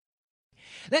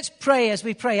Let's pray as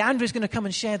we pray. Andrew's going to come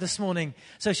and share this morning.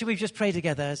 So should we just pray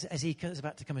together as he is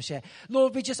about to come and share?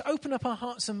 Lord, we just open up our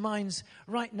hearts and minds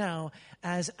right now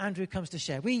as Andrew comes to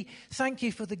share. We thank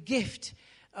you for the gift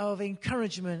of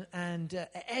encouragement and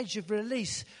edge of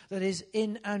release that is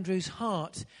in Andrew's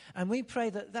heart. And we pray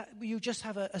that you just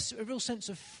have a real sense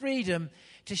of freedom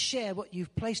to share what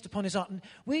you've placed upon his heart. And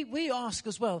we ask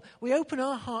as well, we open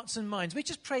our hearts and minds. We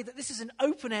just pray that this is an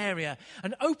open area,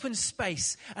 an open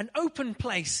space, an open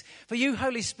place for you,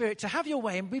 Holy Spirit, to have your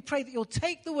way. And we pray that you'll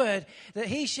take the word that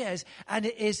he shares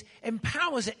and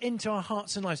empowers it into our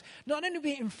hearts and lives. Not only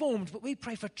be informed, but we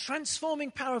pray for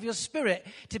transforming power of your Spirit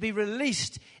to be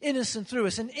released in us and through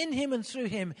us, and in him and through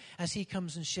him as he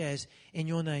comes and shares in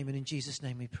your name. And in Jesus'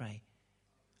 name we pray.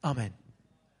 Amen.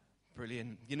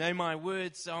 Brilliant. You know, my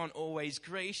words aren't always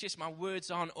gracious. My words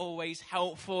aren't always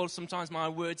helpful. Sometimes my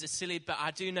words are silly, but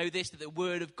I do know this, that the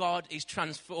word of God is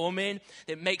transforming.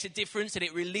 It makes a difference, and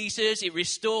it releases, it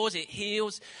restores, it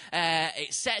heals,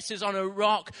 it sets us on a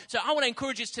rock. So I want to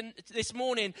encourage us this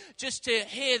morning just to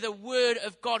hear the word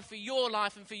of God for your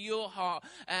life and for your heart.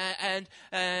 And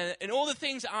in all the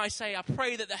things that I say, I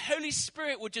pray that the Holy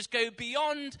Spirit would just go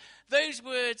beyond those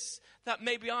words that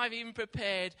maybe I've even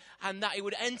prepared, and that it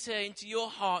would enter into your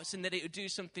hearts and that it would do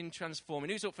something transforming.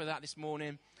 Who's up for that this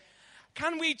morning?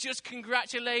 Can we just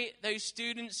congratulate those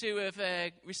students who have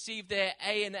received their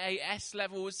A and AS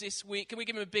levels this week? Can we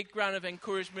give them a big round of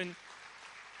encouragement?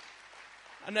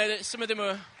 I know that some of them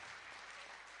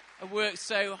have worked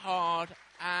so hard,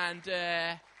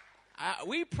 and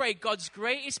we pray God's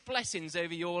greatest blessings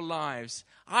over your lives.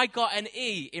 I got an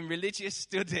E in religious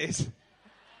studies.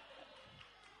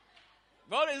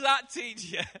 What does that teach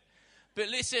you? But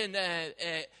listen,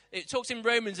 it talks in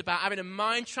Romans about having a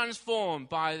mind transformed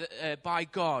by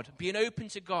God, being open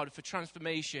to God for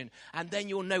transformation, and then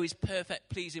you'll know his perfect,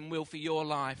 pleasing will for your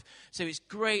life. So it's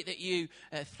great that you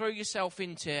throw yourself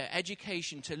into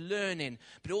education, to learning,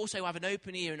 but also have an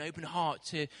open ear and open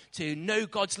heart to know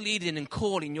God's leading and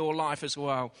call in your life as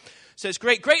well. So it's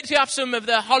great to have some of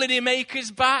the holiday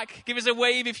makers back. Give us a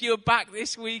wave if you're back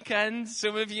this weekend.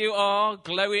 Some of you are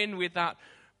glowing with that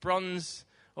bronze,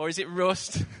 or is it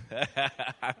rust?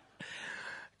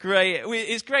 Great.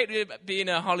 It's great to be in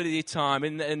a holiday time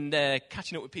and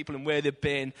catching up with people and where they've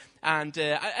been. And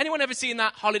anyone ever seen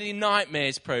that Holiday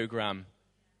Nightmares program?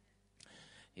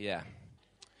 Yeah.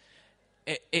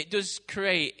 It does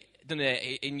create, doesn't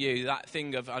it, in you, that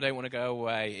thing of, I don't want to go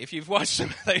away. If you've watched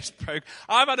some of those programs,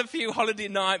 I've had a few holiday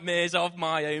nightmares of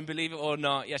my own, believe it or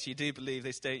not. Yes, you do believe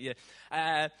this, don't you?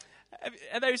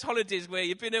 Are those holidays where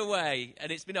you've been away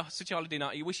and it's been such a holiday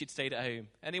night, you wish you'd stayed at home?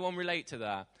 Anyone relate to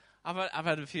that? I've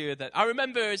had a few of that. I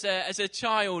remember as a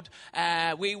child,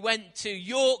 we went to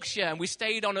Yorkshire and we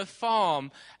stayed on a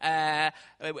farm. And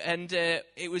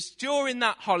it was during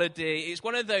that holiday. It's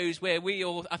one of those where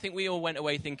I think we all went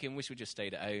away thinking, wish we just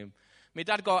stayed at home. My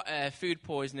dad got food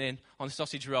poisoning on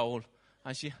sausage roll,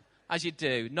 as you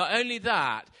do. Not only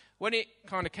that, when it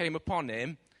kind of came upon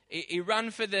him, he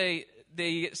ran for the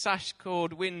sash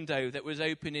cord window that was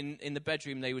open in the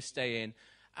bedroom they were staying,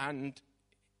 and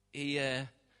he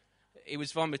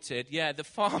was vomited. Yeah, the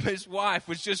farmer's wife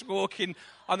was just walking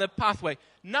on the pathway,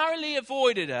 narrowly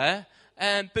avoided her,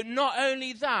 but not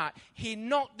only that, he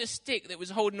knocked the stick that was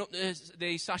holding up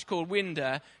the sash cord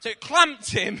window, so it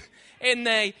clamped him in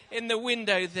the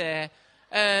window there.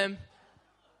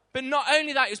 But not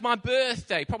only that, it was my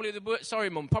birthday. Probably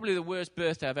the worst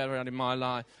birthday I've ever had in my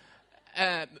life.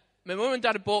 My mum and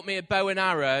dad had bought me a bow and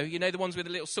arrow, you know, the ones with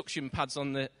the little suction pads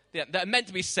on that are meant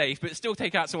to be safe, but still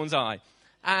take out someone's eye.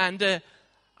 And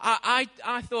I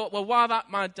thought, well, while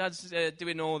my dad's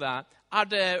doing all that,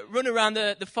 I'd run around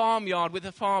the farmyard with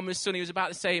the farmer's son. He was about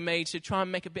the same age, to try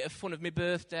and make a bit of fun of my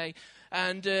birthday.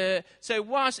 And so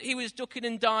whilst he was ducking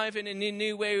and diving and he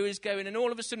knew where he was going, and all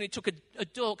of a sudden he took a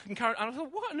duck and carried on. I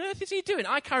thought, what on earth is he doing?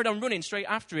 I carried on running straight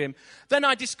after him. Then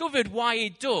I discovered why he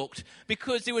ducked,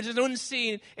 because there was an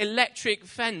unseen electric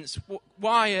fence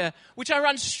wire, which I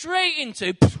ran straight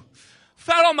into,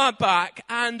 fell on my back,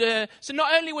 and so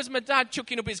not only was my dad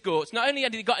chucking up his guts, not only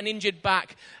had he got an injured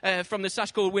back from the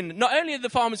sash cord window, not only had the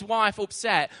farmer's wife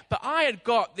upset, but I had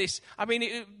got this, I mean,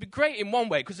 it would be great in one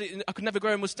way, because I could never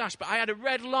grow a moustache, but I had a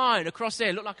red line across there,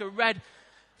 it looked like a red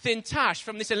thin tash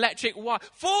from this electric wire.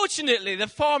 Fortunately, the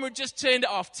farmer had just turned it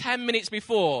off 10 minutes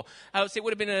before, else it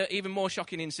would have been an even more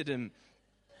shocking incident.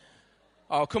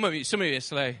 Oh, come on, some of you are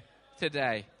slow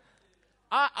today.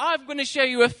 I'm going to show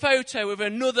you a photo of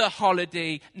another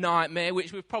holiday nightmare,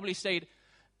 which we've probably stayed.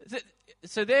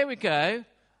 So there we go.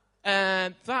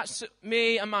 That's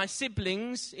me and my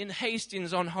siblings in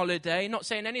Hastings on holiday. Not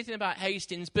saying anything about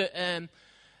Hastings, but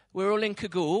we're all in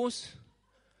cagoule.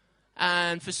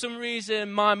 And for some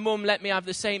reason, my mum let me have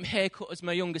the same haircut as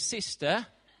my younger sister.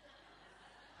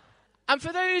 And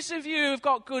for those of you who've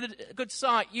got good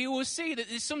sight, you will see that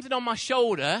there's something on my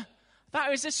shoulder.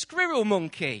 That is a squirrel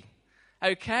monkey.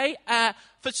 Okay?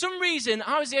 For some reason,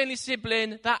 I was the only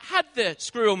sibling that had the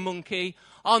squirrel monkey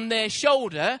on their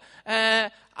shoulder.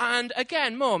 And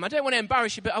again, Mum, I don't want to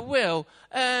embarrass you, but I will.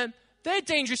 They're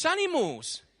dangerous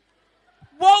animals.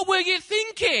 What were you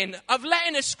thinking of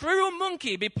letting a squirrel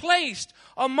monkey be placed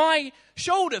on my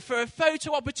shoulder for a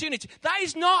photo opportunity? That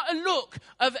is not a look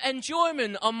of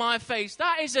enjoyment on my face.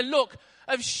 That is a look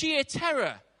of sheer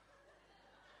terror.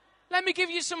 Let me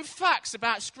give you some facts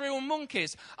about squirrel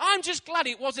monkeys. I'm just glad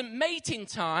it wasn't mating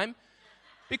time,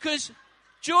 because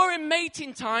during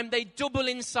mating time, they double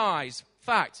in size.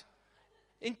 Fact.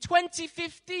 In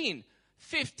 2015,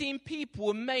 15 people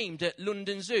were maimed at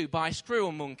London Zoo by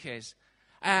squirrel monkeys.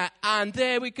 And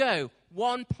there we go,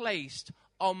 one placed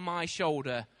on my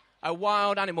shoulder, a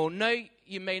wild animal. No,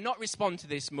 you may not respond to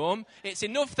this, Mum. It's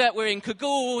enough that we're in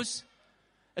cagoules,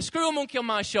 a squirrel monkey on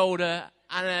my shoulder,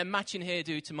 and a matching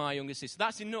hairdo to my younger sister.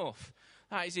 That's enough.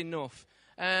 That is enough.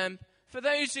 For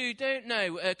those who don't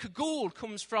know, cagoule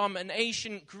comes from an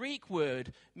ancient Greek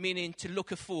word meaning to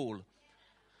look a fool.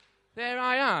 There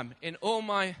I am in all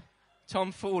my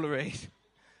tomfoolery.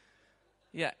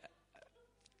 Yeah.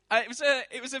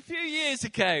 It was a few years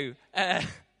ago. It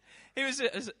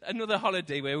was another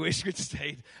holiday where we wish we'd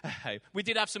stayed at home. We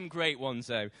did have some great ones,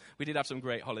 though. We did have some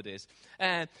great holidays.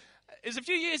 It was a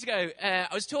few years ago.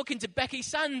 I was talking to Becky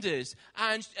Sanders,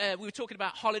 and we were talking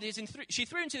about holidays, and she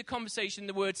threw into the conversation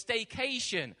the word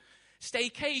staycation.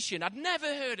 Staycation. I'd never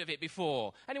heard of it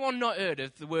before. Anyone not heard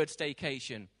of the word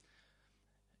staycation?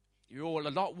 You're all a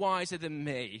lot wiser than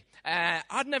me.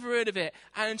 I'd never heard of it.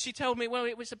 And she told me, well,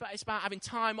 it's about having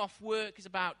time off work. It's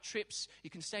about trips. You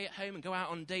can stay at home and go out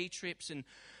on day trips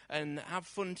and have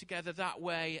fun together that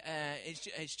way.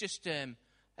 It's just,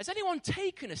 has anyone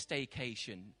taken a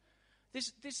staycation?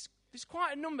 There's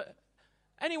quite a number.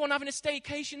 Anyone having a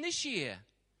staycation this year?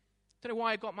 Don't know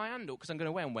why I got my hand up, because I'm going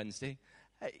away on Wednesday.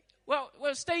 Well,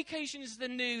 staycation is the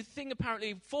new thing,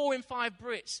 apparently. 4 in 5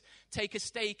 Brits take a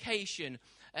staycation.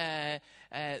 So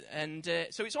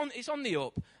it's on the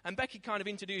up. And Becky kind of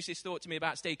introduced this thought to me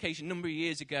about staycation a number of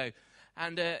years ago.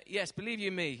 And yes, believe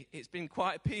you me, it's been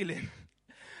quite appealing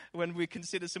when we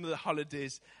consider some of the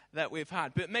holidays that we've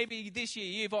had. But maybe this year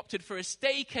you've opted for a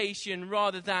staycation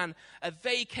rather than a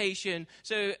vacation.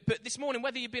 But this morning,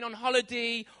 whether you've been on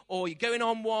holiday or you're going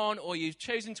on one or you've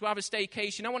chosen to have a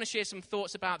staycation, I want to share some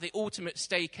thoughts about the ultimate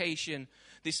staycation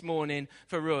this morning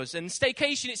for us. And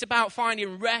staycation, it's about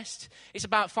finding rest. It's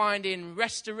about finding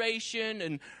restoration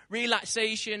and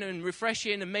relaxation and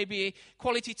refreshing and maybe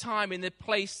quality time in the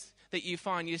place that you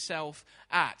find yourself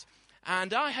at.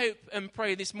 And I hope and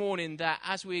pray this morning that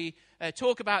as we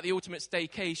talk about the ultimate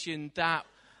staycation, that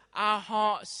our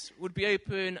hearts would be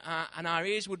open and our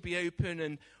ears would be open,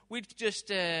 and we'd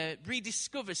just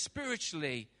rediscover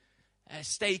spiritually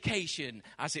staycation,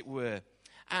 as it were.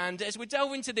 And as we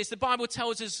delve into this, the Bible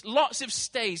tells us lots of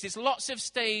stays. There's lots of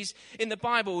stays in the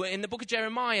Bible. In the book of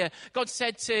Jeremiah, God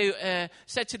said to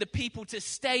the people to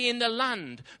stay in the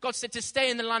land. God said to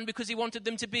stay in the land because he wanted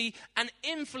them to be an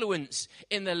influence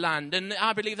in the land. And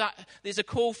I believe that there's a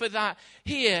call for that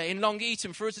here in Long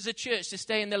Eaton, for us as a church to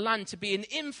stay in the land, to be an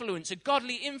influence, a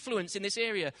godly influence in this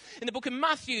area. In the book of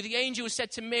Matthew, the angel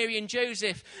said to Mary and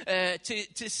Joseph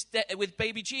to stay, with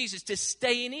baby Jesus, to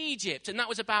stay in Egypt. And that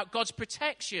was about God's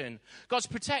protection. God's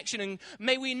protection, and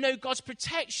may we know God's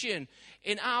protection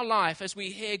in our life as we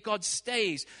hear God's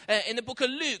stays. In the book of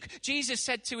Luke, Jesus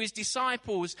said to his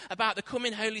disciples about the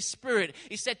coming Holy Spirit,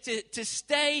 he said to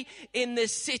stay in the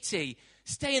city.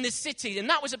 Stay in the city. And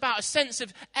that was about a sense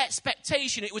of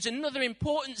expectation. It was another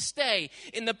important stay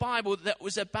in the Bible that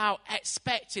was about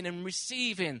expecting and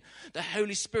receiving the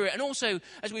Holy Spirit. And also,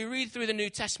 as we read through the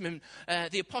New Testament,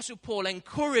 the Apostle Paul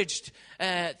encouraged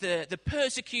the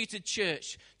persecuted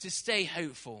church to stay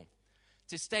hopeful.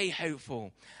 To stay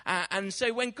hopeful. And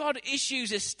so when God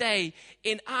issues a stay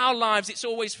in our lives, it's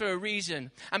always for a reason.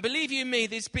 And believe you me,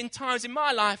 there's been times in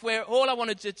my life where all I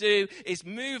wanted to do is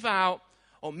move out,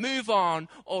 or move on,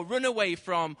 or run away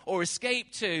from, or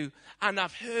escape to. And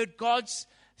I've heard God's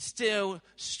still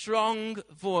strong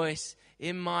voice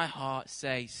in my heart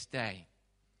say, stay.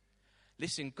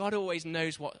 Listen, God always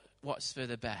knows what's for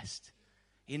the best.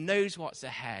 He knows what's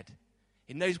ahead.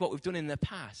 He knows what we've done in the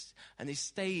past. And his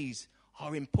stays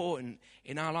are important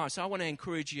in our lives. So I want to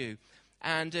encourage you.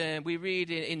 And we read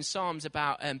in Psalms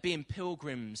about being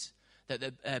pilgrims,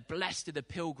 that blessed are the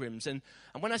pilgrims. And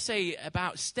when I say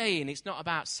about staying, it's not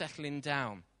about settling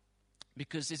down.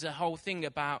 Because there's a whole thing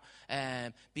about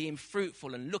being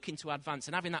fruitful and looking to advance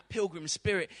and having that pilgrim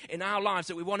spirit in our lives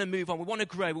that we want to move on, we want to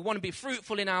grow, we want to be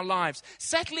fruitful in our lives.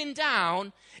 Settling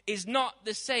down is not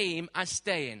the same as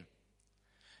staying.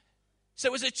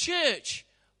 So as a church,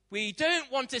 we don't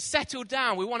want to settle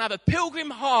down. We want to have a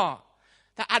pilgrim heart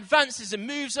that advances and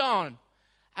moves on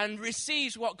and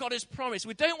receives what God has promised.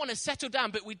 We don't want to settle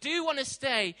down, but we do want to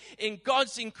stay in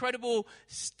God's incredible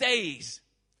stays.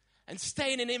 And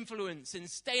staying in influence and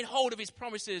staying hold of his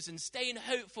promises and staying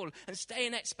hopeful and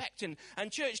staying expectant.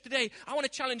 And church, today, I want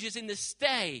to challenge us in the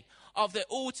stay of the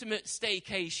ultimate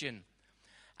staycation.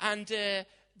 And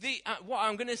what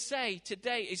I'm going to say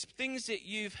today is things that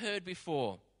you've heard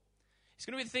before. It's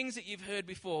going to be things that you've heard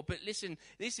before. But listen,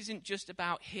 this isn't just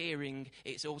about hearing.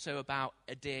 It's also about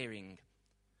adhering.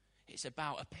 It's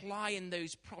about applying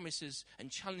those promises and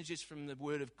challenges from the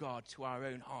Word of God to our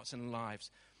own hearts and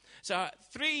lives. So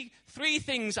three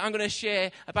things I'm going to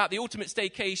share about the ultimate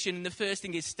staycation. The first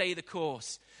thing is stay the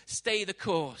course. Stay the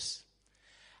course.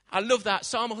 I love that.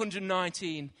 Psalm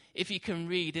 119, if you can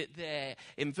read it there.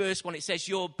 In verse 1, it says,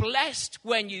 you're blessed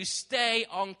when you stay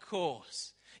on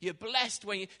course. You're blessed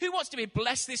when you... Who wants to be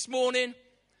blessed this morning?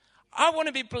 I want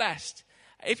to be blessed.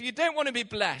 If you don't want to be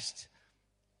blessed,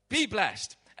 be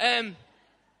blessed.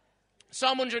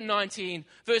 Psalm 119,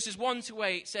 verses 1 to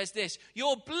 8 says this,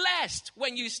 you're blessed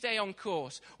when you stay on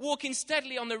course, walking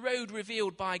steadily on the road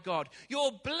revealed by God.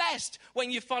 You're blessed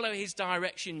when you follow his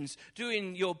directions,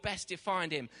 doing your best to find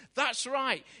him. That's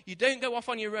right. You don't go off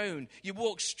on your own. You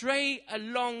walk straight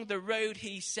along the road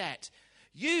he set.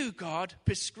 You, God,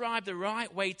 prescribe the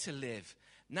right way to live.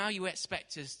 Now you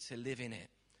expect us to live in it.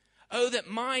 Oh, that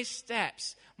my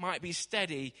steps might be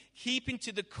steady, keeping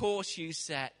to the course you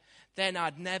set. Then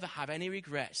I'd never have any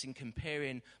regrets in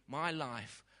comparing my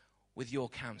life with your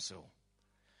counsel.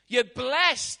 You're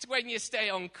blessed when you stay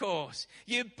on course.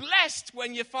 You're blessed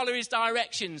when you follow his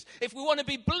directions. If we want to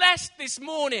be blessed this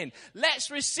morning, let's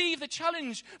receive the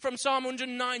challenge from Psalm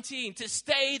 119 to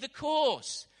stay the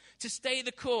course. To stay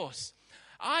the course.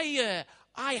 I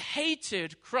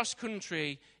hated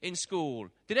cross-country in school.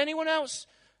 Did anyone else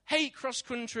hate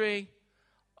cross-country?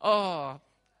 Oh,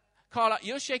 Carla,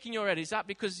 you're shaking your head. Is that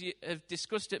because you have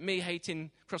disgusted me hating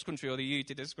cross-country, or you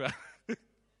did as well?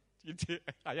 You did.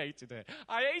 I hated it.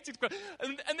 I hated cross.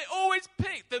 And they always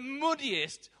pick the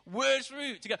muddiest, worst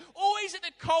route to go. Always at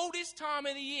the coldest time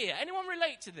of the year. Anyone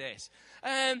relate to this?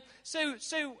 So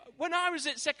when I was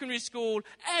at secondary school,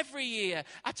 every year,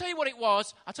 I tell you what it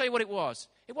was.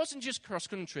 It wasn't just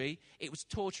cross-country. It was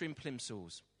torturing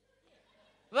plimsolls.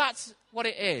 That's what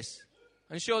it is.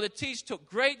 I'm sure the teachers took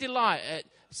great delight at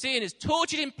seeing us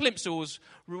tortured in plimsolls,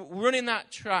 running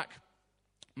that track,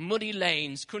 muddy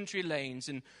lanes, country lanes.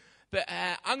 But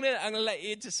I'm going to let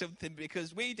you into something,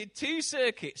 because we did 2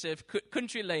 circuits of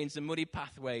country lanes and muddy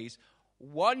pathways.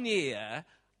 One year,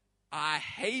 I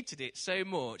hated it so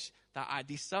much that I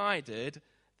decided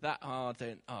that, I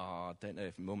don't know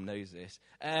if Mum knows this.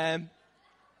 You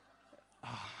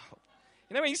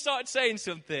know when you started saying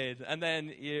something and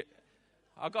then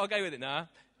I've got to go with it now.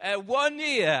 One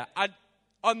year,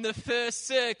 on the first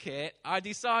circuit, I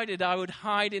decided I would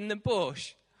hide in the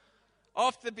bush,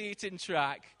 off the beaten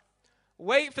track,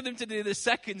 wait for them to do the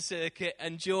second circuit,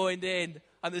 and joined in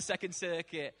on the second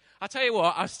circuit. I tell you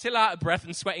what, I was still out of breath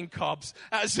and sweating cobs.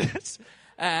 I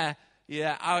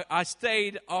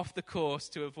stayed off the course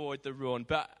to avoid the run.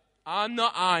 But I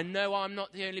know I'm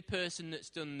not the only person that's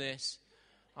done this.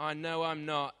 I know I'm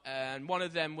not. And one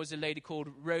of them was a lady called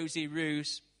Rosie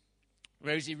Roos.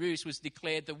 Rosie Roos was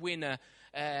declared the winner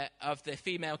of the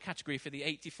female category for the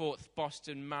 84th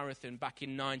Boston Marathon back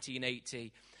in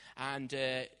 1980. And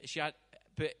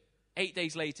but 8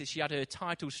 days later, she had her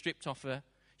title stripped off her.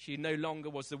 She no longer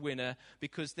was the winner,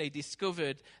 because they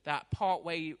discovered that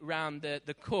partway around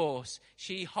the course,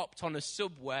 she hopped on a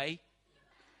subway,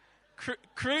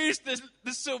 cruised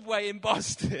the subway in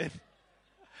Boston,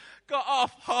 got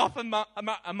off half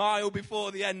a mile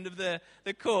before the end of the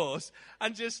course,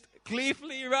 and just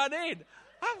gleefully ran in.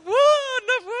 I've won!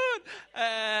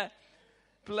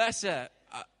 Bless her.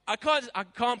 I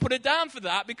can't put her down for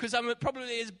that, because I'm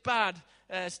probably as bad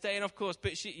staying off course.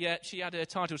 But she had her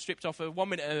title stripped off her. 1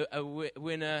 minute a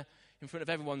winner in front of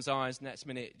everyone's eyes. Next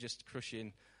minute, just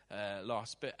crushing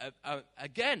loss. But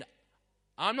again,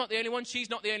 I'm not the only one. She's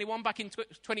not the only one. Back in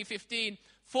 2015,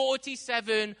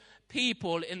 47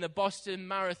 people in the Boston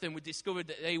Marathon were discovered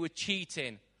that they were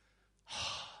cheating.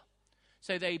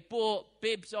 So they bought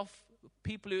bibs off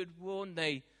people who had won.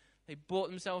 They bought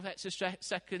themselves extra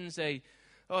seconds. They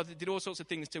did all sorts of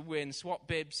things to win, swap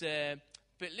bibs.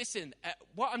 But listen,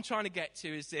 what I'm trying to get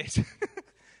to is this.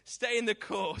 Stay in the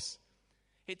course.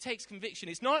 It takes conviction.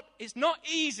 It's not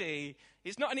easy.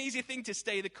 It's not an easy thing to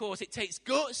stay the course. It takes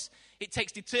guts. It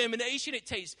takes determination. It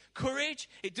takes courage.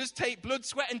 It does take blood,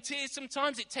 sweat, and tears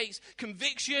sometimes. It takes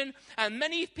conviction. And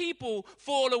many people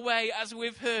fall away, as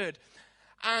we've heard.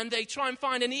 And they try and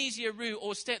find an easier route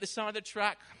or stay at the side of the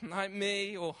track, like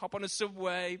me, or hop on a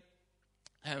subway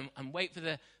and wait for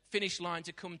the finish line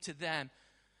to come to them.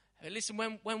 Listen,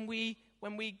 when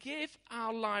we give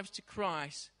our lives to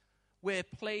Christ, we're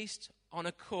placed on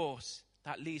a course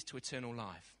that leads to eternal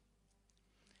life.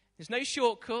 There's no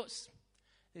shortcuts.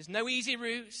 There's no easy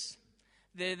routes.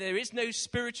 There is no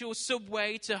spiritual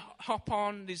subway to hop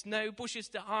on. There's no bushes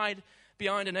to hide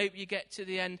behind and hope you get to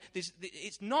the end.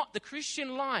 The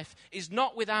Christian life is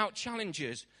not without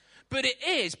challenges. But it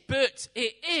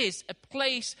is a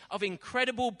place of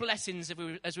incredible blessings,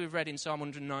 as we've read in Psalm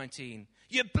 119.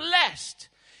 You're blessed.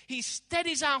 He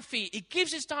steadies our feet. He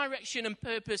gives us direction and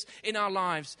purpose in our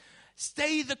lives.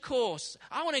 Stay the course.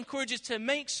 I want to encourage us to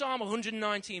make Psalm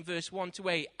 119, verse 1 to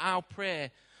 8, our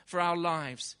prayer for our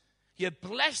lives. You're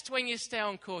blessed when you stay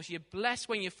on course. You're blessed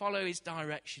when you follow his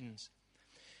directions.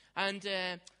 And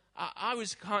I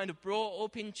was kind of brought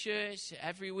up in church,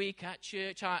 every week at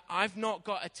church. I've not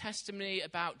got a testimony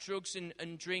about drugs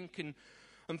and drink and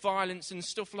violence and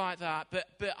stuff like that,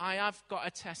 but I have got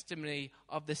a testimony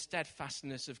of the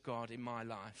steadfastness of God in my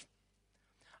life.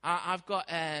 I've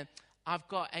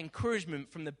got encouragement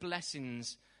from the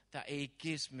blessings that he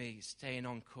gives me staying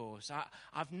on course.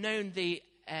 I've known the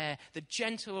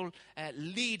gentle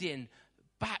leading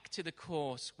back to the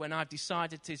course when I've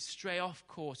decided to stray off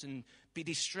course and be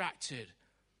distracted.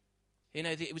 You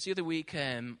know, it was the other week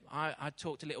I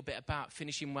talked a little bit about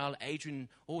finishing well. Adrian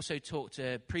also talked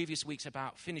previous weeks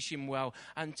about finishing well.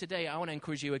 And today I want to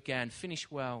encourage you again. Finish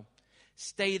well.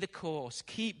 Stay the course.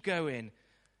 Keep going.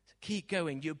 Keep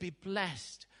going. You'll be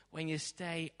blessed when you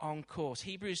stay on course.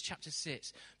 Hebrews chapter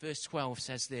 6, verse 12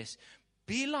 says this.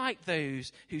 Be like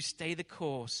those who stay the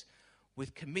course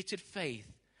with committed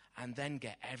faith and then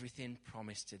get everything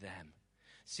promised to them.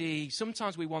 See,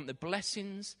 sometimes we want the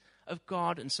blessings of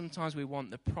God and sometimes we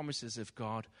want the promises of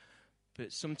God,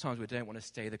 but sometimes we don't want to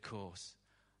stay the course.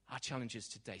 Our challenge is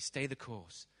today, stay the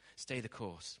course. Stay the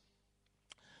course.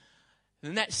 The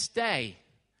next stay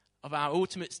of our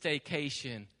ultimate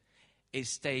staycation is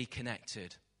stay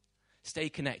connected. Stay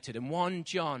connected. And 1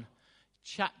 John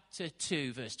chapter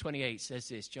 2 verse 28 says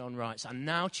this. John writes, and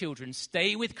now children,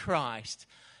 stay with Christ.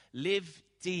 Live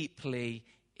deeply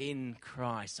in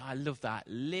Christ. I love that.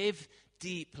 Live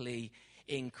deeply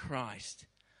in Christ.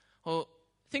 Well,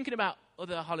 thinking about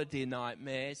other holiday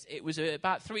nightmares, it was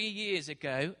about 3 years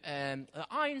ago,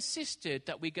 I insisted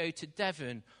that we go to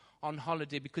Devon on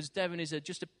holiday because Devon is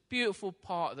just a beautiful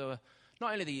part of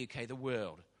not only the UK, the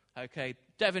world. Okay,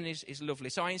 Devon is lovely.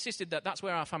 So I insisted that that's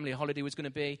where our family holiday was going to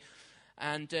be.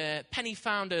 And Penny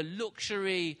found a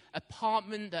luxury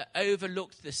apartment that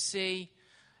overlooked the sea.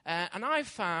 And I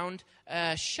found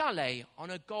a chalet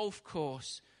on a golf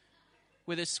course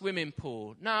with a swimming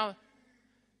pool. Now,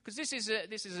 because this is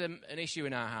an issue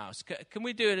in our house, can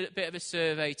we do a bit of a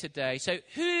survey today? So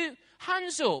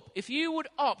hands up, if you would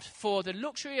opt for the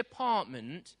luxury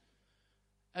apartment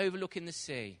overlooking the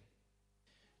sea?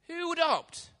 Who would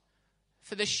opt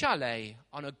for the chalet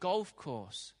on a golf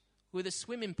course with a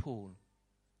swimming pool?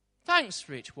 Thanks,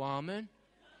 Rich Warman.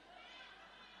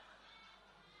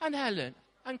 And Helen.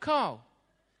 And Carl.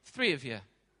 3 of you.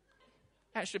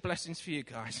 Extra blessings for you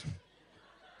guys.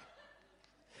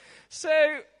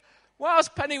 So,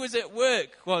 whilst Penny was at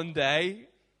work one day,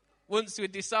 once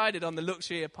we'd decided on the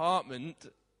luxury apartment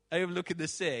overlooking the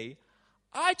sea,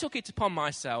 I took it upon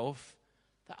myself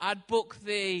that I'd book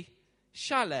the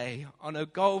chalet on a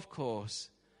golf course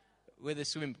with a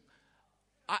swimming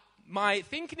pool. My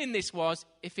thinking in this was,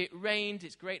 if it rained,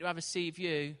 it's great to have a sea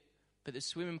view, but the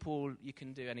swimming pool you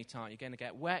can do any time. You're going to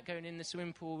get wet going in the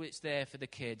swimming pool. It's there for the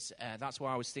kids. That's what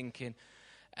I was thinking.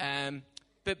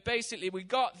 But basically, we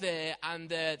got there, and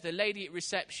the lady at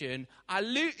reception, I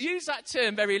use that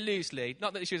term very loosely,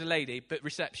 not that she was a lady, but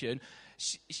reception.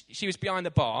 She was behind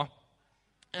the bar.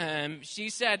 She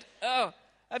said, oh,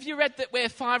 have you read that we're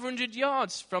 500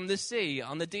 yards from the sea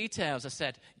on the details? I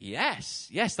said, yes,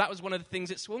 that was one of the things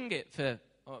that swung it for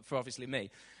obviously me.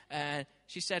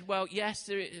 She said, well, yes,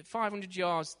 500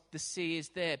 yards, the sea is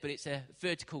there, but it's a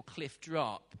vertical cliff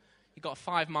drop. You've got a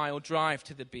 5-mile drive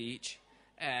to the beach.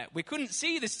 We couldn't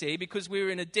see the sea because we were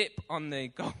in a dip on the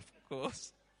golf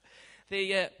course.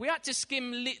 We had to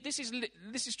skim, this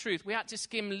is truth, we had to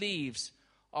skim leaves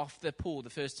off the pool the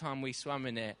first time we swam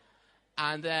in it.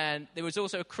 And then there was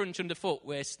also a crunch underfoot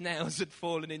where snails had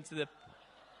fallen into the...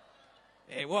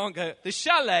 It won't go. The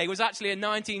chalet was actually a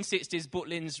 1960s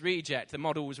Butlins reject. The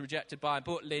model was rejected by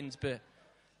Butlins, but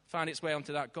found its way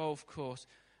onto that golf course.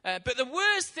 But the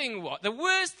worst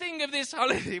thing of this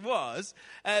holiday was,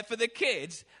 for the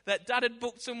kids, that Dad had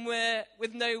booked somewhere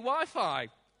with no Wi-Fi.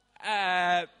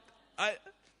 And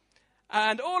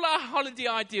all our holiday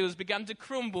ideals began to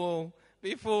crumble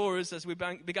before us as we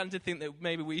began to think that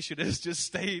maybe we should have just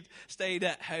stayed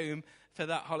at home for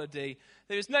that holiday.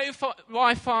 There was no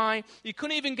Wi-Fi. You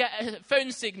couldn't even get a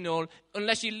phone signal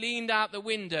unless you leaned out the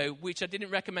window, which I didn't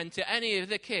recommend to any of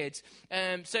the kids.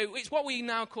 So it's what we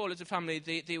now call as a family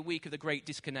the week of the Great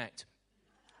Disconnect.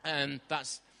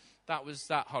 That was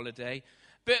that holiday.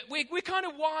 But we're kind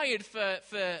of wired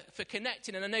for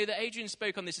connecting, and I know that Adrian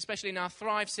spoke on this, especially in our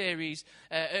Thrive series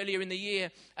earlier in the year,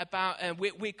 about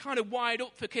we're kind of wired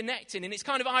up for connecting, and it's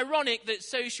kind of ironic that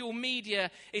social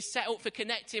media is set up for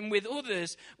connecting with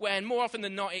others, when more often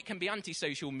than not it can be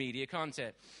anti-social media, can't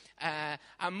it?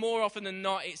 And more often than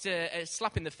not it's a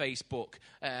slap in the Facebook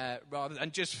rather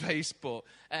than just Facebook.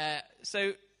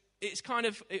 So it's kind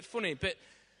of funny, but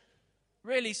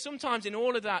really sometimes in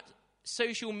all of that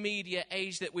social media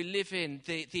age that we live in,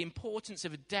 the importance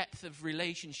of a depth of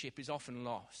relationship is often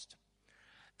lost.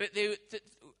 But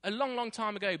a long, long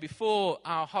time ago, before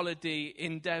our holiday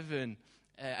in Devon,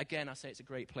 again, I say it's a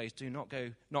great place. Do not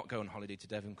go on holiday to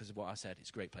Devon because of what I said. It's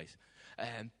a great place.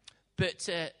 But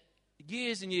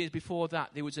years and years before that,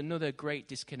 there was another great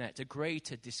disconnect, a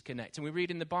greater disconnect. And we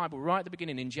read in the Bible, right at the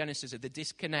beginning in Genesis, of the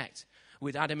disconnect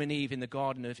with Adam and Eve in the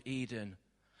Garden of Eden.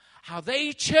 How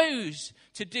they chose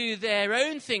to do their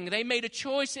own thing. They made a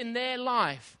choice in their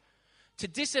life to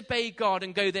disobey God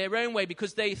and go their own way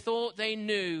because they thought they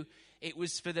knew it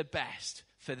was for the best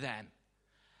for them.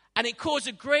 And it caused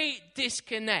a great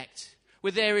disconnect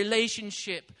with their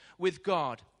relationship with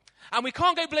God. And we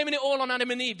can't go blaming it all on Adam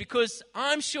and Eve, because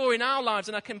I'm sure in our lives,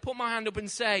 and I can put my hand up and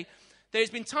say, there's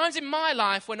been times in my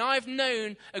life when I've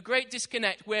known a great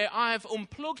disconnect where I've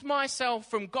unplugged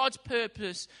myself from God's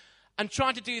purpose and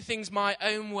try to do things my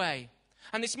own way.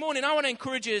 And this morning, I want to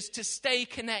encourage us to stay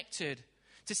connected.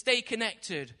 To stay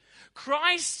connected.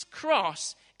 Christ's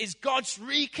cross is God's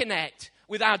reconnect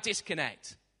with our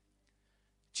disconnect.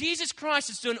 Jesus Christ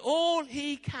has done all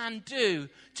he can do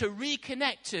to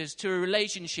reconnect us to a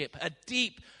relationship, a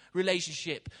deep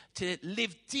relationship, to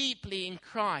live deeply in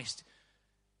Christ.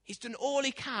 He's done all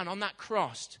he can on that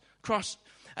cross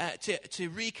to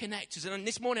reconnect us. And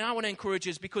this morning, I want to encourage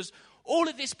us, because all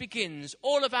of this begins,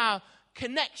 all of our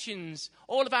connections,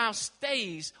 all of our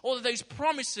stays, all of those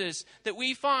promises that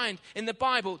we find in the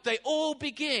Bible, they all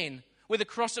begin with the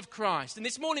cross of Christ. And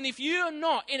this morning, if you are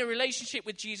not in a relationship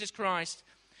with Jesus Christ,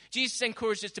 Jesus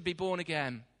encouraged us to be born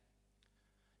again,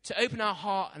 to open our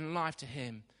heart and life to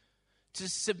him, to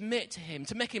submit to him,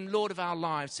 to make him Lord of our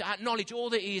lives, to acknowledge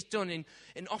all that he has done in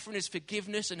offering us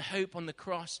forgiveness and hope on the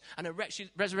cross and a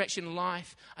resurrection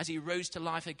life as he rose to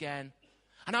life again.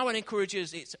 And I want to encourage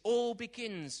us, it all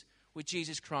begins with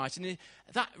Jesus Christ. And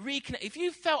that reconnect, if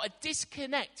you felt a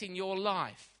disconnect in your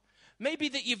life, maybe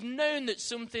that you've known that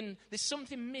there's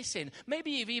something missing. Maybe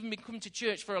you've even been coming to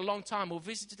church for a long time or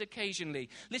visited occasionally.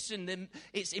 Listen,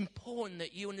 it's important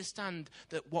that you understand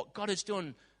that what God has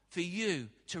done for you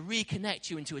to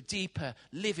reconnect you into a deeper,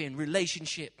 living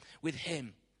relationship with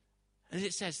him. And as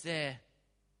it says there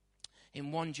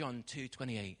in 1 John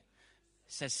 2:28, it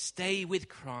says, stay with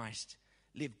Christ.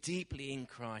 Live deeply in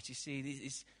Christ. You see,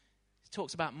 it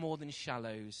talks about more than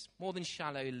shallow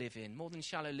living, more than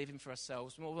shallow living for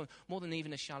ourselves, more than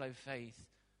even a shallow faith,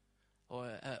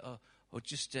 or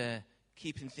just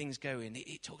keeping things going.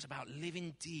 It talks about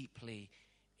living deeply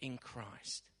in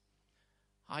Christ.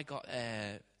 I got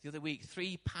the other week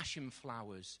 3 passion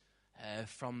flowers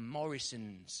from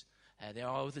Morrison's. There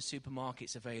are other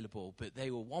supermarkets available, but they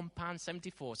were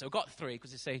 £1.74. So I got 3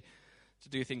 because they say to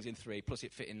do things in 3, plus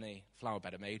it fit in the flower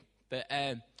bed I made. But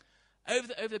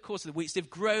over the course of the weeks, they've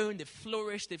grown, they've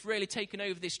flourished, they've really taken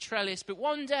over this trellis. But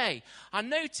one day, I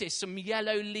noticed some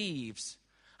yellow leaves.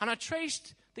 And I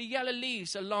traced the yellow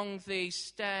leaves along the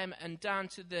stem and down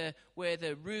to where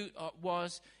the root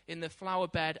was in the flower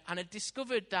bed. And I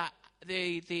discovered that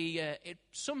it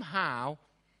somehow,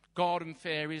 garden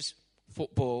fairies,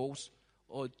 footballs,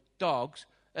 or dogs,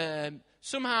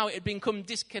 somehow it had become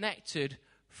disconnected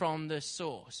from the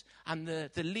source, and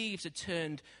the leaves had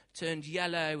turned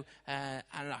yellow, and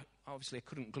obviously I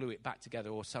couldn't glue it back together,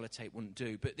 or sellotape wouldn't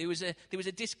do. But there was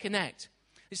a disconnect.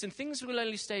 Listen, things will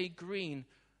only stay green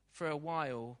for a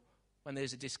while when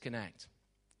there's a disconnect.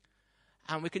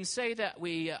 And we can say that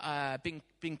we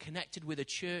been connected with a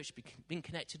church, been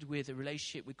connected with a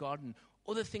relationship with God, and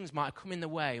other things might have come in the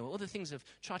way, or other things have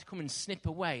tried to come and snip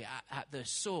away at the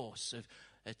source of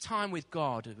time with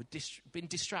God, or been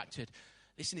distracted.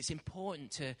 Listen, it's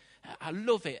important I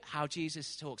love it how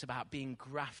Jesus talks about being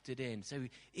grafted in. So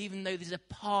even though there's a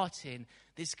parting,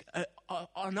 there's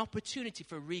an opportunity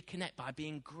for a reconnect by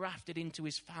being grafted into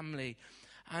his family.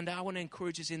 And I want to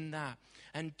encourage us in that.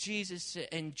 And Jesus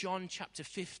in John chapter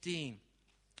 15,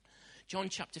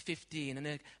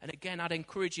 and again, I'd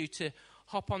encourage you to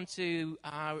hop onto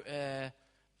our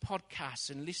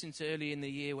podcasts and listen to early in the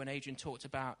year when Adrian talked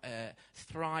about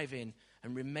thriving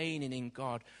and remaining in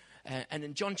God. And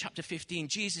in John chapter 15,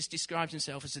 Jesus describes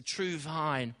himself as a true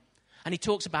vine. And he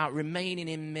talks about remaining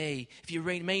in me. If you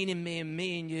remain in me and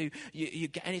me in you, you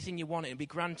get anything you want, it'll be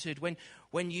granted.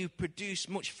 When you produce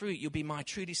much fruit, you'll be my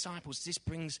true disciples. This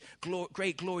brings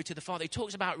great glory to the Father. He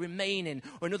talks about remaining,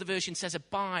 or another version says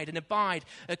abide. And abide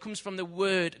comes from the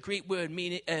Greek word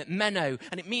meaning meno,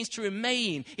 and it means to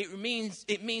remain. It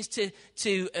means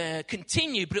to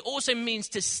continue, but it also means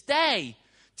to stay.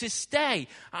 To stay.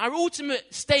 Our ultimate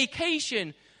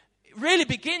staycation really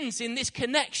begins in this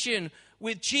connection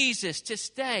with Jesus. To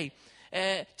stay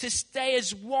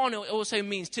as one also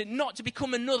means not to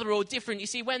become another or different. You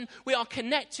see, when we are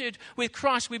connected with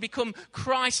Christ, we become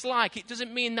Christ-like. It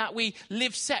doesn't mean that we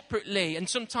live separately and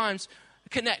sometimes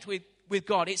connect with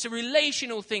God. It's a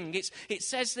relational thing. It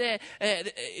says there,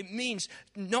 it means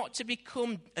not to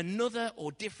become another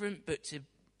or different, but to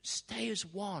stay as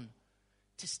one.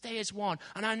 To stay as one.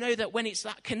 And I know that when it's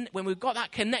when we've got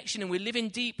that connection and we're living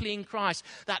deeply in Christ,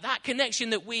 that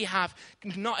connection that we have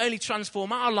can not only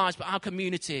transform our lives, but our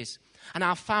communities and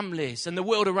our families and the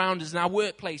world around us and our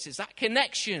workplaces. That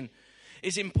connection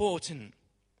is important.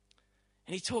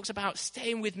 And he talks about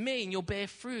staying with me and you'll bear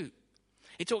fruit.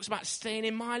 He talks about staying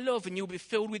in my love and you'll be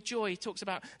filled with joy. He talks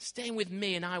about staying with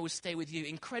me and I will stay with you.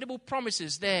 Incredible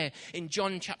promises there in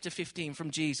John chapter 15 from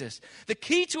Jesus. The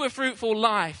key to a fruitful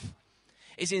life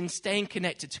is in staying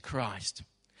connected to Christ.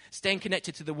 Staying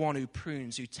connected to the one who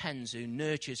prunes, who tends, who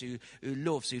nurtures, who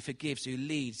loves, who forgives, who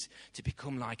leads to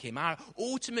become like him. Our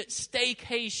ultimate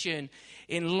staycation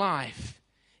in life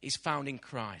is found in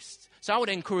Christ. So I would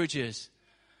encourage us,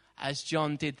 as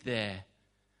John did there,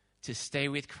 to stay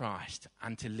with Christ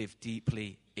and to live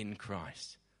deeply in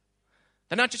Christ.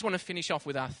 Then I just want to finish off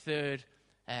with our third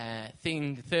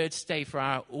stay for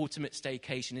our ultimate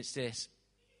staycation. It's this.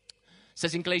 It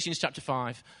says in Galatians chapter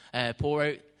 5, Paul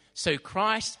wrote, so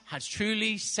Christ has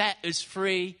truly set us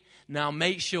free. Now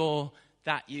make sure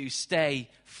that you stay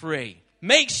free.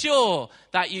 Make sure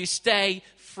that you stay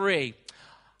free.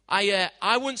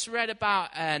 I once read about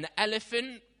an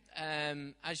elephant,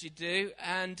 as you do,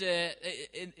 and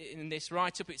in this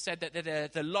write-up it said that they're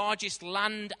the largest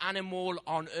land animal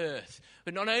on earth.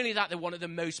 But not only that, they're one of the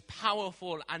most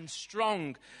powerful and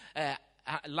strong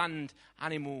land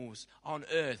animals on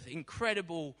earth.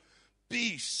 Incredible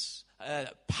beasts,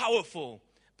 powerful.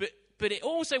 But it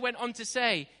also went on to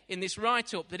say in this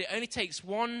write-up that it only takes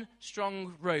one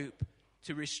strong rope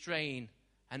to restrain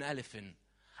an elephant.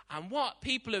 And what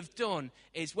people have done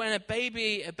is when a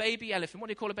baby elephant, what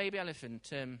do you call a baby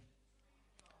elephant?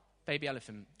 Baby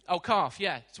elephant. Oh, calf,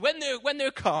 yeah. So when they're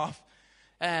a calf,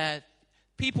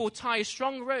 people tie a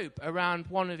strong rope around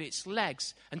one of its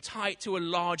legs and tie it to a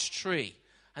large tree.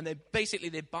 And they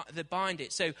bind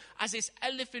it. So as this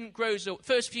elephant grows up,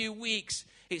 first few weeks,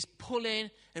 it's pulling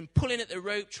at the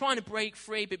rope, trying to break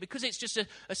free. But because it's just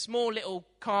a small little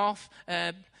calf,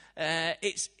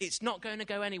 it's not going to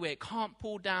go anywhere. It can't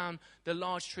pull down the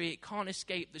large tree. It can't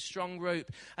escape the strong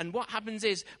rope. And what happens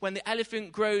is when the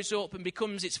elephant grows up and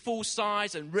becomes its full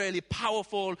size and really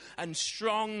powerful and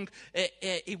strong,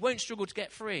 it won't struggle to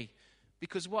get free.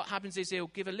 Because what happens is he'll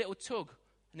give a little tug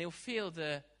and he'll feel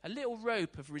a little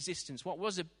rope of resistance. What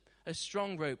was a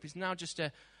strong rope is now just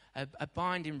a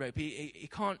binding rope. He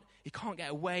can't get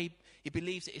away. He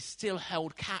believes it is still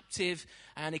held captive,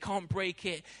 and he can't break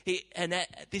it. And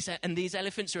these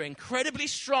elephants are incredibly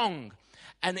strong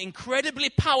and incredibly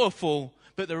powerful,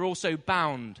 but they're also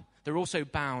bound.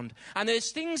 And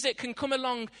there's things that can come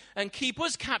along and keep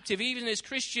us captive, even as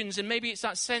Christians, and maybe it's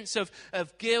that sense of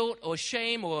guilt or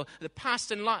shame or the past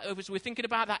and life. As we're thinking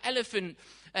about that elephant,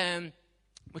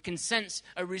 we can sense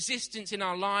a resistance in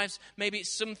our lives. Maybe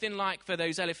it's something like, for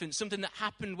those elephants, something that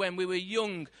happened when we were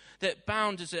young that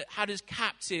bound us, that had us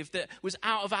captive, that was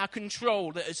out of our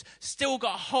control, that has still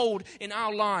got hold in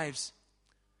our lives.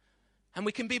 And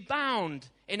we can be bound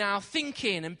in our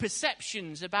thinking and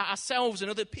perceptions about ourselves and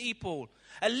other people.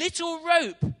 A little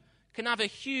rope can have a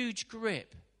huge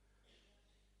grip.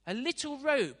 A little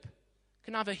rope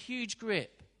can have a huge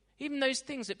grip. Even those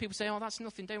things that people say, oh, that's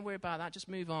nothing, don't worry about that, just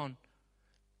move on.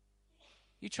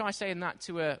 You try saying that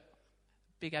to a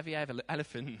big heavy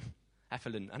elephant.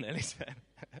 Effluent, I nearly said.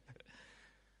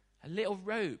 A little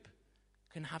rope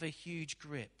can have a huge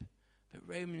grip. But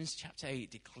Romans chapter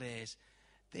 8 declares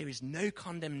there is no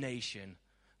condemnation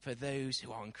for those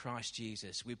who are in Christ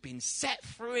Jesus. We've been set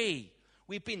free.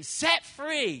 We've been set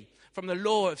free from the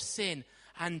law of sin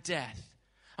and death.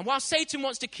 And while Satan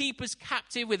wants to keep us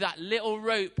captive with that little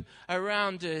rope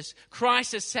around us,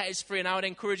 Christ has set us free. And I would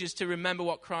encourage us to remember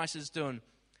what Christ has done.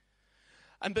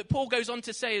 But Paul goes on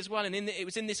to say as well, and it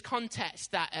was in this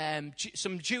context that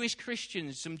some Jewish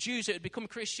Christians, some Jews that had become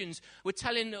Christians, were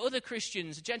telling other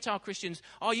Christians, Gentile Christians,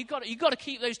 oh, you got to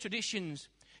keep those traditions.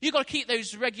 You've got to keep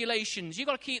those regulations. You've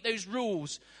got to keep those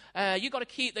rules. You've got to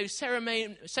keep those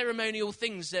ceremonial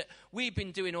things that we've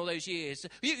been doing all those years.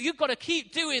 You've got to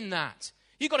keep doing that.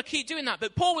 You've got to keep doing that.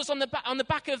 But Paul was on the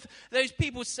back of those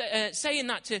people saying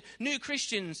that to new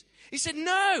Christians. He said,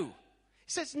 no.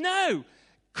 He says, no.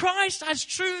 Christ has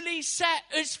truly set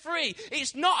us free.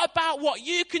 It's not about what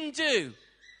you can do.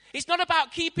 It's not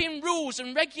about keeping rules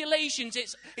and regulations.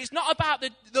 It's not about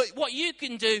what you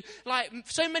can do. Like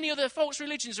so many other false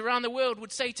religions around the world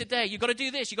would say today, you've got to do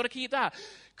this, you've got to keep that.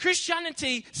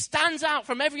 Christianity stands out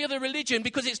from every other religion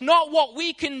because it's not what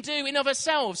we can do in of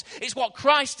ourselves. It's what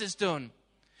Christ has done.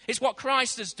 It's what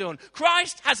Christ has done.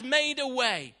 Christ has made a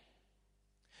way.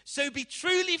 So be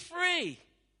truly free.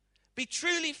 Be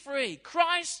truly free.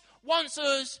 Christ wants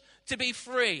us to be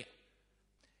free.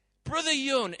 Brother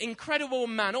Yun, incredible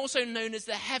man, also known as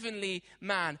the Heavenly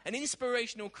Man, an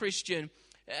inspirational Christian.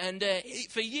 And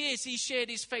for years he shared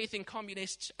his faith in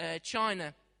communist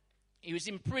China. He was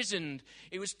imprisoned.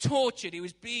 He was tortured. He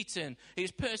was beaten. He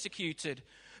was persecuted.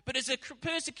 But as a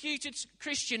persecuted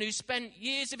Christian who spent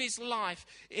years of his life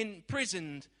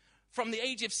imprisoned, from the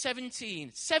age of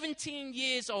 17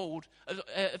 years old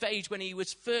of age when he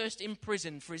was first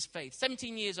imprisoned for his faith,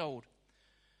 17 years old,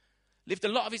 lived a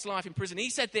lot of his life in prison. He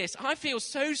said this, I feel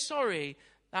so sorry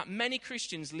that many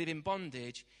Christians live in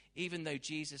bondage, even though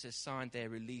Jesus has signed their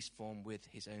release form with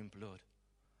his own blood.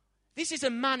 This is a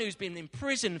man who's been in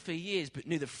prison for years, but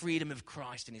knew the freedom of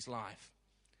Christ in his life.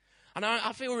 And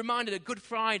I feel reminded of Good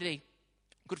Friday.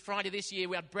 Good Friday this year,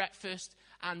 we had breakfast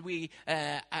and we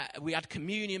had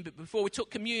communion. But before we took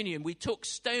communion, we took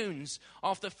stones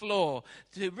off the floor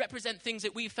to represent things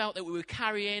that we felt that we were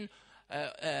carrying,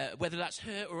 whether that's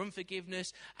hurt or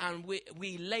unforgiveness. And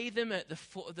we lay them at the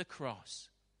foot of the cross.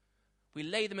 We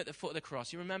lay them at the foot of the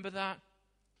cross. You remember that?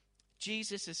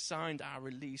 Jesus has signed our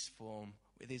release form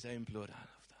with his own blood. I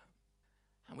love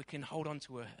that. And we can hold on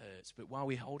to our hurts. But while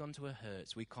we hold on to our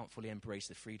hurts, we can't fully embrace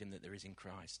the freedom that there is in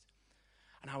Christ.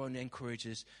 And I want to encourage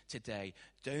us today,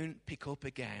 don't pick up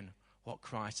again what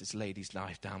Christ has laid his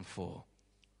life down for.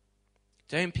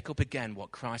 Don't pick up again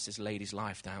what Christ has laid his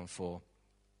life down for.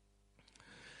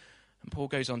 And Paul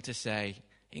goes on to say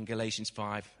in Galatians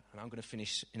 5, and I'm going to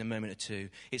finish in a moment or two,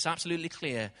 it's absolutely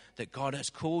clear that God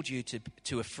has called you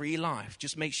to a free life.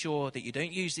 Just make sure that you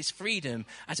don't use this freedom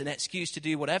as an excuse to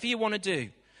do whatever you want to do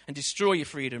and destroy your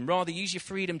freedom. Rather, use your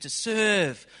freedom to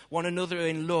serve one another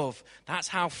in love. That's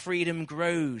how freedom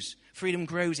grows. Freedom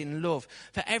grows in love.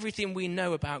 For everything we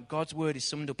know about God's word is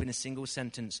summed up in a single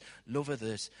sentence. Love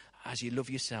others as you love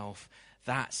yourself.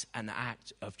 That's an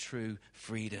act of true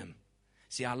freedom.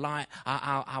 See,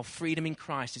 our freedom in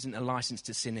Christ isn't a license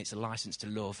to sin, it's a license to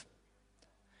love.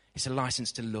 It's a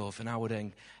license to love, and I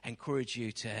would encourage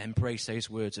you to embrace those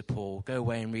words of Paul. Go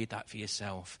away and read that for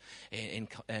yourself in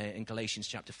Galatians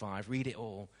chapter 5. Read it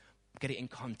all. Get it in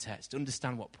context.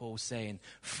 Understand what Paul's saying.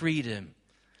 Freedom.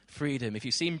 Freedom. If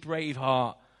you've seen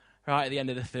Braveheart, right at the end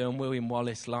of the film, William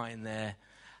Wallace lying there,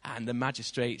 and the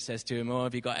magistrate says to him, oh,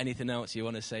 have you got anything else you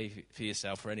want to say for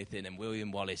yourself or anything? And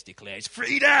William Wallace declares,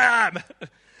 freedom!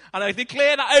 And I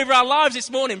declare that over our lives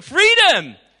this morning.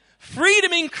 Freedom!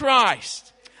 Freedom in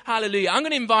Christ. Hallelujah. I'm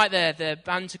going to invite the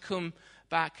band to come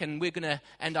back, and we're going to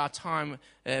end our time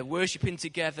worshiping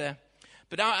together.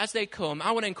 But as they come,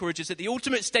 I want to encourage us that the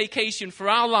ultimate staycation for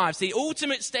our lives, the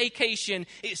ultimate staycation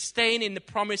is staying in the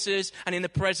promises and in the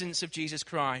presence of Jesus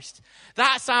Christ.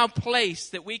 That's our place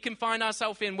that we can find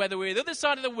ourselves in, whether we're the other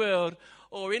side of the world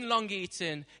or in Long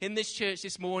Eaton, in this church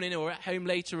this morning or at home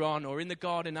later on or in the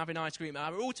garden having ice cream.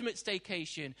 Our ultimate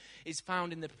staycation is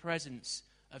found in the presence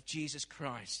of Jesus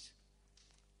Christ.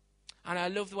 And I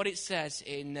love what it says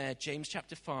in James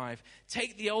chapter 5.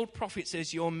 Take the old prophets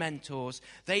as your mentors.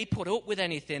 They put up with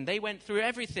anything. They went through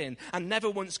everything and never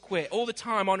once quit. All the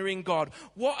time honoring God.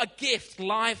 What a gift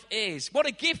life is. What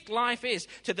a gift life is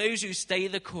to those who stay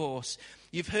the course.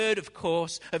 You've heard, of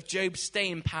course, of Job's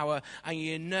staying power, and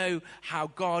you know how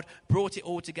God brought it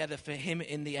all together for him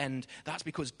in the end. That's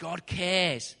because God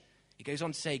cares. He goes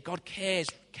on to say, God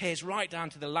cares right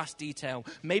down to the last detail.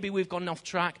 Maybe we've gone off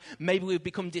track. Maybe we've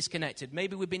become disconnected.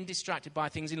 Maybe we've been distracted by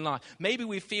things in life. Maybe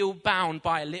we feel bound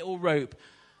by a little rope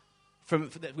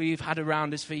that we've had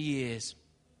around us for years.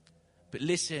 But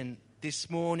listen, this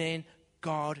morning,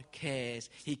 God cares.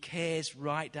 He cares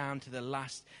right down to the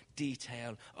last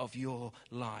detail of your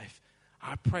life.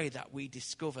 I pray that we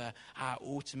discover our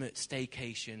ultimate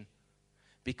staycation,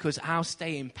 because our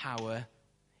staying power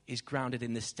is grounded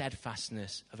in the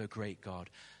steadfastness of a great God.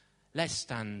 Let's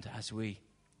stand as we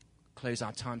close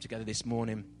our time together this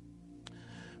morning.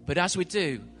 But as we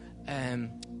do,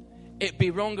 it'd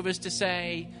be wrong of us to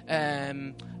say,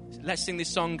 let's sing this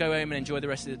song, go home and enjoy the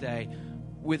rest of the day,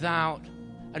 without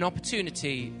an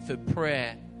opportunity for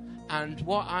prayer. And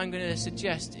what I'm going to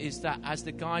suggest is that as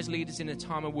the guys lead us in a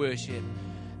time of worship,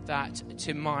 that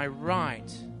to my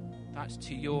right, that's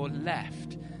to your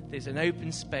left, there's an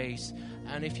open space.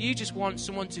 And if you just want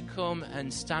someone to come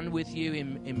and stand with you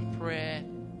in prayer,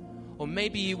 or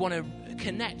maybe you want to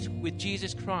connect with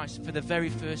Jesus Christ for the very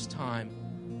first time,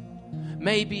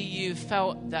 maybe you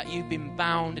felt that you've been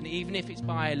bound, and even if it's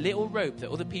by a little rope that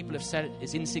other people have said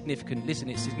is insignificant, listen,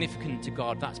 it's significant to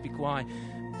God. That's why,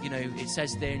 it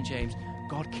says there in James,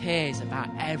 God cares about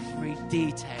every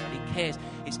detail. He cares.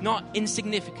 It's not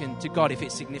insignificant to God if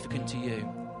it's significant to you.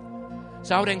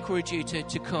 So I would encourage you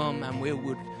to come, and we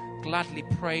would gladly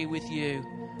pray with you.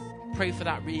 Pray for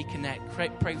that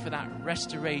reconnect. Pray for that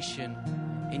restoration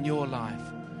in your life.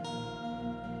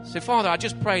 So, Father, I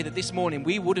just pray that this morning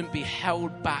we wouldn't be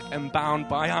held back and bound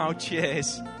by our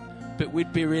chairs, but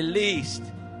we'd be released.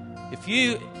 If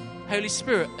you, Holy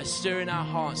Spirit, are stirring our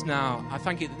hearts now, I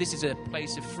thank you that this is a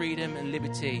place of freedom and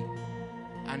liberty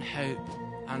and hope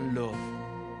and love.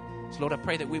 So, Lord, I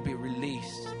pray that we'll be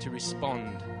released to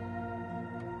respond.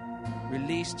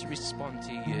 Released to respond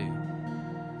to you,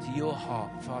 to your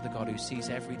heart, Father God, who sees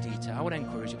every detail. I want to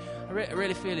encourage you. I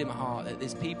really feel in my heart that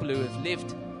there's people who have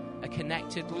lived a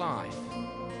connected life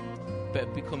but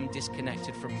have become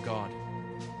disconnected from God.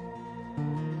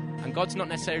 And God's not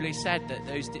necessarily said that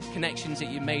those connections that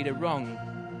you made are wrong,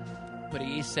 but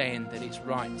He is saying that it's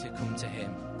right to come to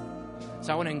Him.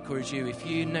 So I want to encourage you, if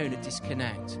you know the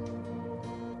disconnect,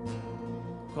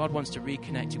 God wants to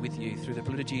reconnect you with you through the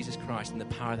blood of Jesus Christ and the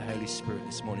power of the Holy Spirit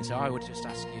this morning. So I would just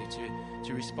ask you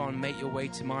to respond, make your way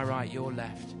to my right, your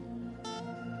left.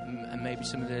 And maybe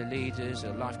some of the leaders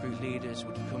or life group leaders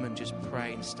would come and just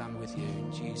pray and stand with you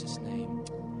in Jesus' name.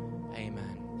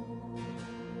 Amen.